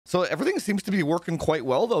So everything seems to be working quite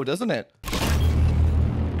well though, doesn't it?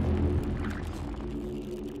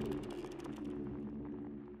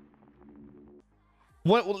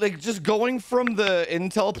 What, like, just going from the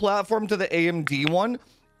Intel platform to the AMD one,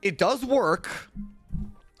 it does work.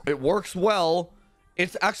 It works well.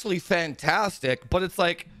 It's actually fantastic, but it's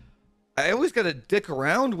like, I always gotta dick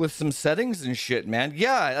around with some settings and shit, man.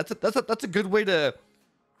 Yeah, that's a good way to.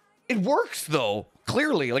 It works though,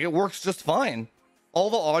 clearly, like it works just fine. All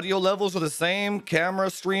the audio levels are the same. Camera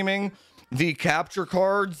streaming, the capture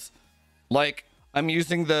cards, like I'm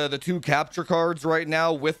using the 2 capture cards right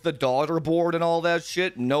now with the daughter board and all that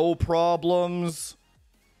shit. No problems.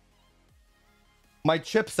 My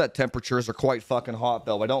chipset temperatures are quite fucking hot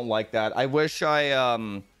though. I don't like that. I wish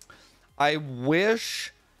I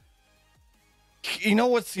wish. You know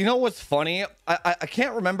what's funny? I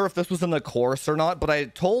can't remember if this was in the course or not, but I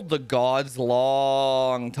told the gods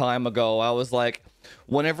long time ago. I was like,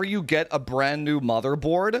 whenever you get a brand new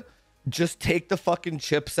motherboard, just take the fucking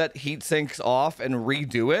chipset heat sinks off and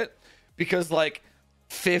redo it, because like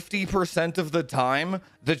 50% of the time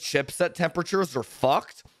the chipset temperatures are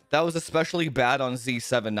fucked. That was especially bad on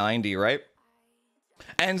Z790, right?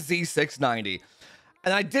 And Z690.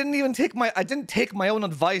 And I didn't take my own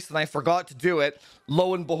advice, and I forgot to do it.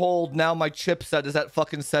 Lo and behold, now my chipset is at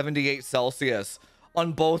fucking 78 Celsius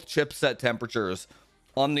on both chipset temperatures.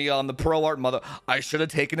 On the ProArt mother, I should have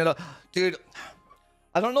taken it up. Dude,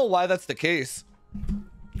 I don't know why that's the case.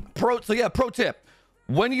 Pro tip.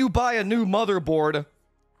 When you buy a new motherboard,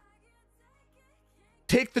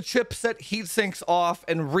 take the chipset heat sinks off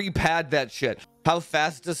and repad that shit. How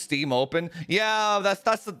fast does Steam open? Yeah, that's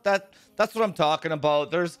what I'm talking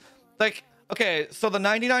about. There's like, okay, so the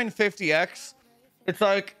 9950X, it's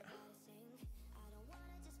like,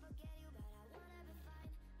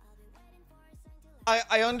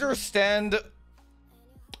 I understand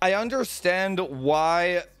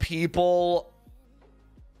why people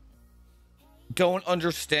don't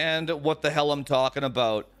understand what the hell I'm talking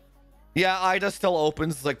about. Yeah, IDA still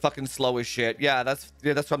opens like fucking slow as shit. Yeah, that's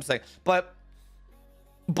what I'm saying. But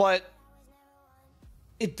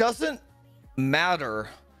it doesn't matter.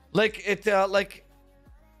 Like it like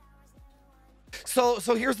so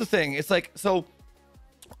here's the thing. It's like, so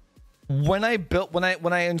when I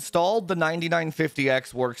installed the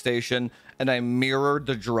 9950X workstation and I mirrored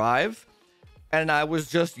the drive and I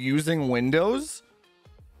was just using Windows,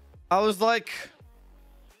 I was like,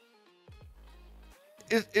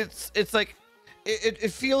 it's like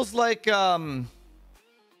it feels like a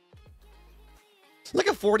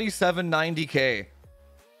 4790K,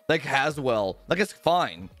 like Haswell. Like it's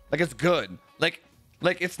fine, like it's good, like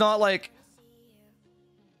it's not like,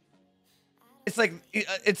 it's like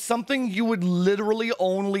it's something you would literally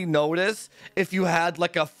only notice if you had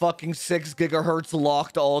like a fucking 6 gigahertz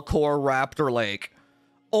locked all core Raptor Lake.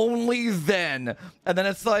 Only then. And then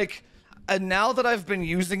it's like, and now that I've been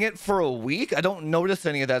using it for a week, I don't notice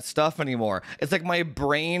any of that stuff anymore. It's like my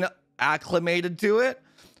brain acclimated to it.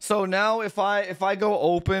 So now if I go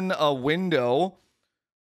open a window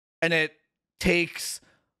and it takes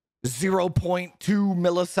 0.2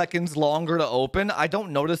 milliseconds longer to open, I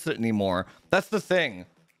don't notice it anymore. That's the thing.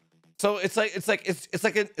 So it's like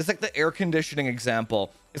the air conditioning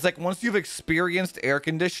example. It's like once you've experienced air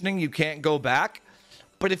conditioning, you can't go back.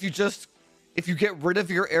 But if you get rid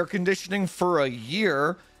of your air conditioning for a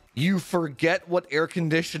year, you forget what air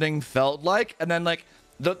conditioning felt like, and then like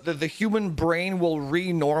the human brain will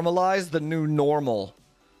re-normalize the new normal,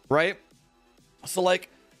 right? So like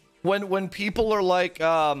when people are like,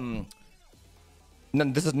 no,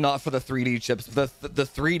 this is not for the 3D chips. The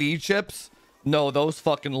 3D chips, no, those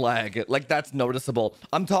fucking lag. Like that's noticeable.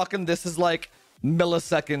 I'm talking, this is like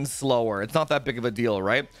milliseconds slower. It's not that big of a deal,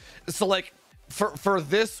 right? So like for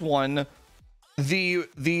this one, the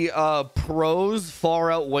pros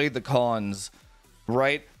far outweigh the cons,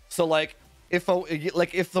 right? So like if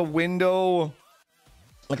the window,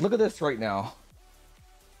 like look at this right now.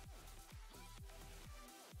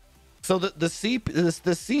 So the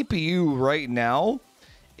CPU right now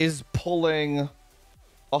is pulling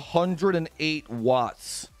 108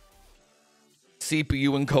 watts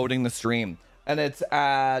CPU encoding the stream, and it's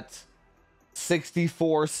at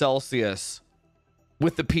 64 Celsius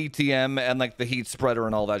with the PTM and like the heat spreader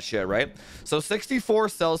and all that shit, right? So 64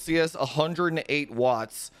 Celsius, 108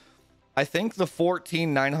 watts. I think the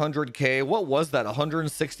 14900K, what was that?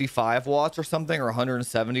 165 watts or something, or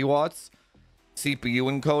 170 watts CPU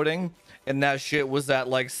encoding, and that shit was at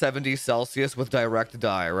like 70 Celsius with direct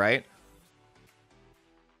die, right?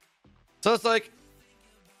 So it's like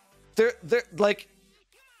they're like,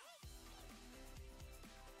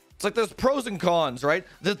 It's like there's pros and cons, right?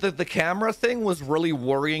 The camera thing was really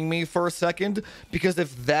worrying me for a second, because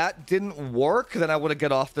if that didn't work, then I would have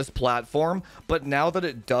get off this platform. But now that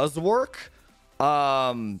it does work,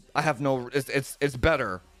 I have no, it's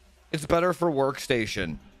better. It's better for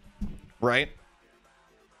workstation, right?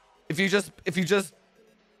 If you just,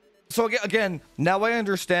 so again, now I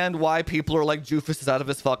understand why people are like, Jufus is out of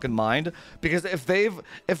his fucking mind, because if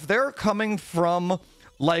they're coming from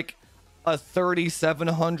like a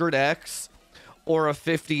 3700X or a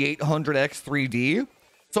 5800X 3D,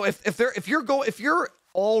 so if you're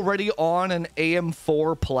already on an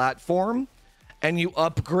AM4 platform and you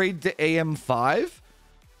upgrade to AM5,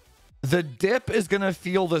 the dip is gonna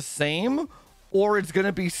feel the same, or it's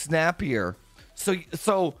gonna be snappier.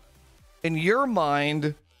 So in your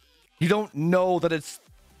mind, you don't know that it's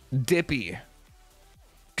dippy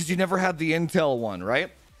because you never had the Intel one,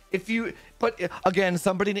 right? But again,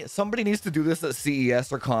 somebody needs to do this at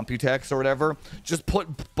CES or Computex or whatever. Just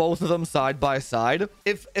put both of them side by side.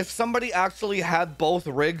 If somebody actually had both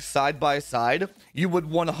rigs side by side, you would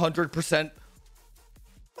 100%.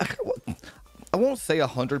 I won't say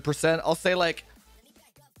 100%. I'll say like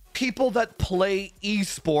people that play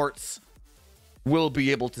esports will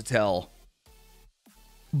be able to tell.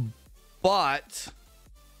 But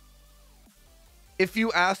if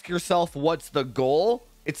you ask yourself what's the goal,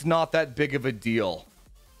 it's not that big of a deal.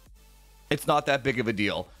 It's not that big of a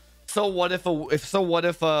deal. So what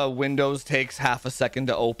if a Windows takes half a second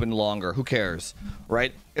to open longer? Who cares,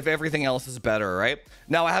 right? If everything else is better, right?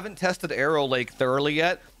 Now, I haven't tested Arrow Lake thoroughly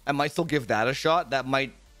yet. I might still give that a shot. That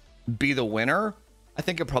might be the winner. I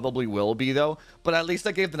think it probably will be, though. But at least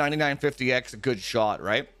I gave the 9950X a good shot,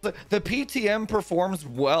 right? The PTM performs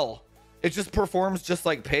well. It just performs just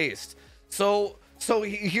like paste. So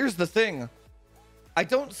here's the thing. I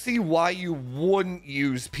don't see why you wouldn't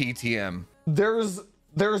use PTM. There's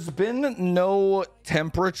been no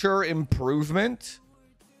temperature improvement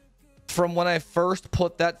from when I first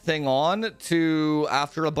put that thing on to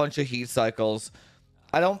after a bunch of heat cycles.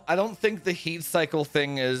 I don't think the heat cycle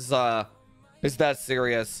thing is that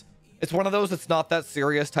serious. It's one of those it's not that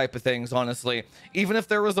serious type of things, honestly. Even if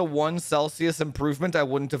there was a 1 Celsius improvement, I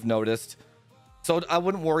wouldn't have noticed. So I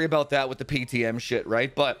wouldn't worry about that with the PTM shit,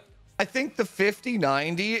 right? But I think the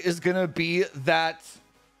 5090 is gonna be that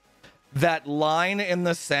line in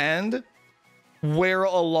the sand where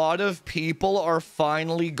a lot of people are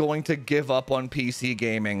finally going to give up on PC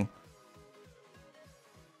gaming.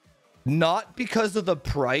 Not because of the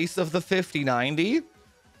price of the 5090,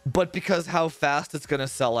 but because how fast it's gonna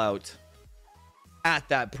sell out at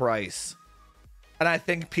that price. And I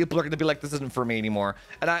think people are gonna be like, this isn't for me anymore.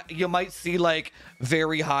 And you might see like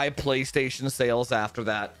very high PlayStation sales after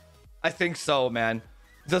that. I think so, man.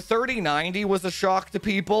 The 3090 was a shock to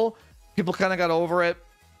people. People kind of got over it.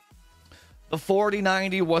 The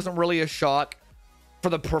 4090 wasn't really a shock for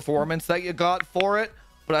the performance that you got for it,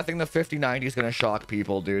 but I think the 5090 is gonna shock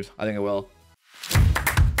people, dude. I think it will.